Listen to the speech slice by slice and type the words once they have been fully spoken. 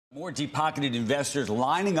More deep-pocketed investors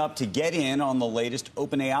lining up to get in on the latest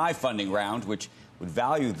OpenAI funding round, which would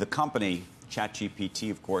value the company,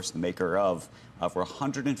 ChatGPT, of course, the maker of, for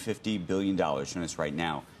 $150 billion. Joining us right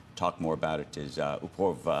now, talk more about it is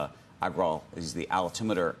Apoorv Agrawal. Is the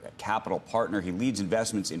Altimeter Capital partner. He leads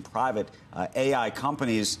investments in private AI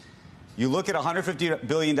companies. You look at $150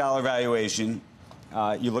 billion valuation.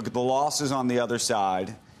 You look at the losses on the other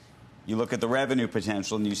side. You look at the revenue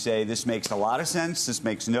potential and you say, this makes a lot of sense, this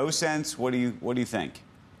makes no sense. What do you think?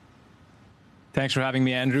 Thanks for having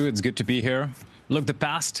me, Andrew. It's good to be here. Look, the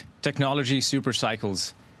past technology super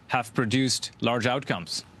cycles have produced large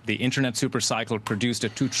outcomes. The internet super cycle produced a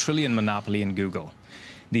 $2 trillion monopoly in Google.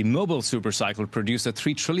 The mobile super cycle produced a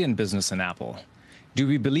 $3 trillion business in Apple. Do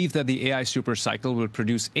we believe that the AI super cycle will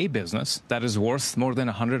produce a business that is worth more than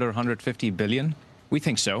 100 or 150 billion? We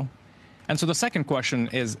think so. And so the second question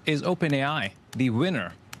is OpenAI the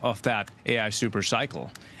winner of that AI super cycle?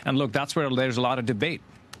 And look, that's where there's a lot of debate,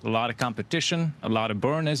 a lot of competition, a lot of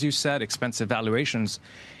burn, as you said, expensive valuations.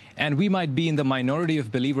 And we might be in the minority of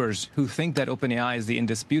believers who think that OpenAI is the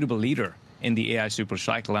indisputable leader in the AI super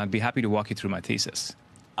cycle. I'd be happy to walk you through my thesis.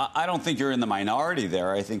 I don't think you're in the minority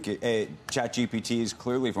there. I think ChatGPT is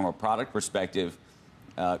clearly, from a product perspective,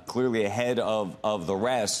 clearly ahead of the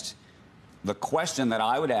rest. The question that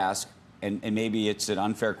I would ask, and maybe it's an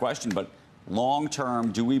unfair question, but long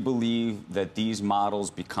term, do we believe that these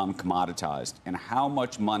models become commoditized? And how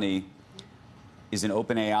much money is an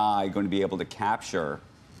OpenAI going to be able to capture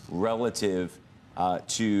relative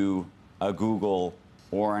to a Google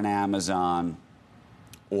or an Amazon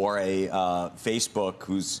or a Facebook,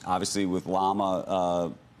 who's obviously with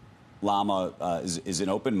Llama is an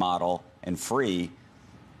open model and free?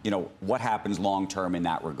 You know, what happens long term in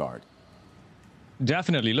that regard?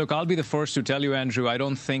 Definitely. Look, I'll be the first to tell you, Andrew, I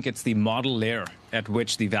don't think it's the model layer at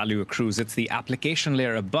which the value accrues. It's the application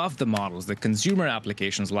layer above the models, the consumer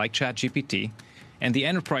applications like ChatGPT, and the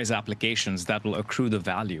enterprise applications that will accrue the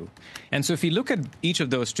value. And so if you look at each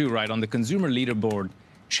of those two, right, on the consumer leaderboard,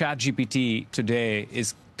 ChatGPT today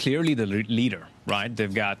is clearly the leader, right?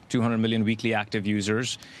 They've got 200 million weekly active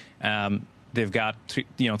users. They've got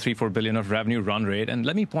 3-4 billion of revenue run rate. And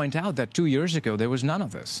let me point out that 2 years ago, there was none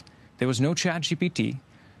of this. There was no ChatGPT.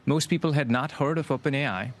 Most people had not heard of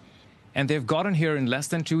OpenAI. And they've gotten here in less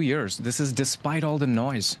than 2 years. This is despite all the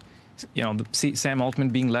noise. You know, Sam Altman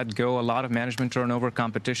being let go, a lot of management turnover,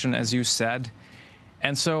 competition, as you said.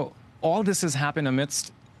 And so all this has happened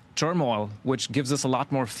amidst turmoil, which gives us a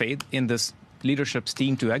lot more faith in this leadership's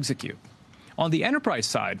team to execute. On the enterprise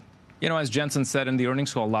side, you know, as Jensen said in the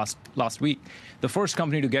earnings call last week, the first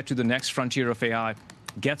company to get to the next frontier of AI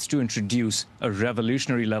gets to introduce a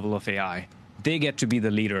revolutionary level of AI. They get to be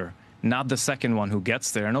the leader, not the second one who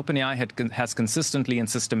gets there. And OpenAI has consistently and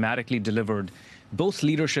systematically delivered both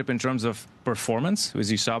leadership in terms of performance,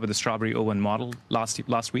 as you saw with the Strawberry O1 model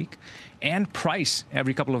last week, and price.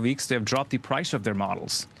 Every couple of weeks, they've dropped the price of their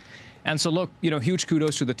models. And so, look, you know, huge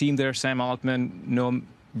kudos to the team there, Sam Altman, Noam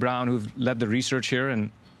Brown, who've led the research here.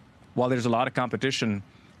 And while there's a lot of competition,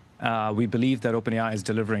 we believe that OpenAI is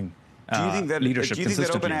delivering leadership. Do you think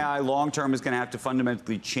that OpenAI long-term is going to have to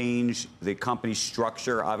fundamentally change the company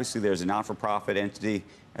structure? Obviously, there's a not-for-profit entity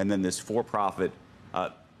and then this for-profit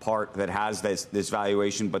part that has this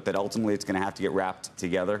valuation, but that ultimately it's going to have to get wrapped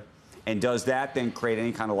together. And does that then create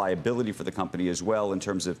any kind of liability for the company as well in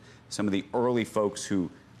terms of some of the early folks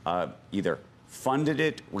who either funded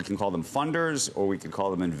it, we can call them funders, or we could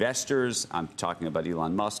call them investors? I'm talking about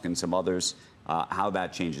Elon Musk and some others, how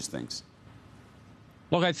that changes things.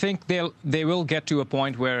 Look, I think they will get to a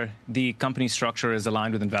point where the company structure is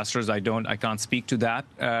aligned with investors. I can't speak to that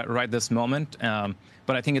right this moment,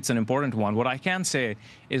 but I think it's an important one. What I can say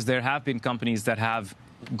is there have been companies that have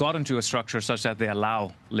got into a structure such that they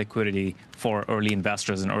allow liquidity for early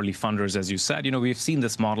investors and early funders, as you said. You know, we've seen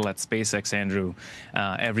this model at SpaceX, Andrew.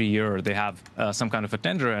 Every year they have some kind of a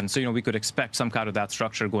tender, and so, you know, we could expect some kind of that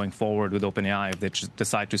structure going forward with OpenAI if they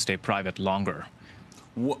decide to stay private longer.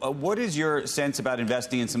 What is your sense about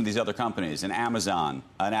investing in some of these other companies, an Amazon,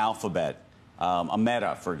 an Alphabet, a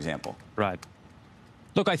Meta, for example? Right.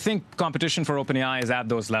 Look, I think competition for OpenAI is at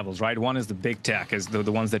those levels, right? One is the big tech, is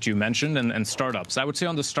the ones that you mentioned, and startups. I would say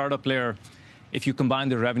on the startup layer, if you combine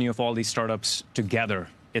the revenue of all these startups together,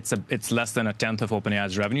 it's less than a tenth of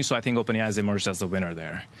OpenAI's revenue. So I think OpenAI has emerged as the winner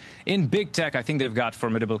there. In big tech, I think they've got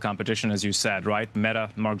formidable competition, as you said, right? Meta,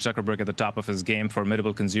 Mark Zuckerberg at the top of his game,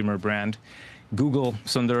 formidable consumer brand. Google,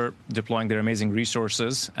 Sundar deploying their amazing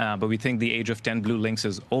resources. But we think the age of 10 blue links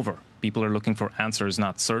is over. People are looking for answers,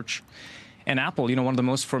 not search. And Apple, one of the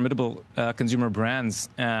most formidable consumer brands.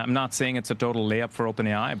 I'm not saying it's a total layup for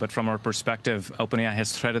OpenAI, but from our perspective, OpenAI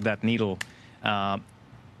has threaded that needle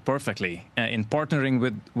perfectly in partnering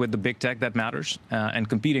with the big tech that matters and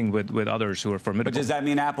competing with others who are formidable. But does that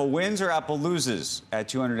mean Apple wins or Apple loses at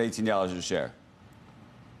 $218 a share?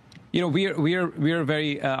 We are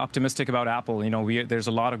very optimistic about Apple. There's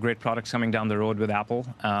a lot of great products coming down the road with Apple,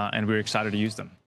 and we're excited to use them.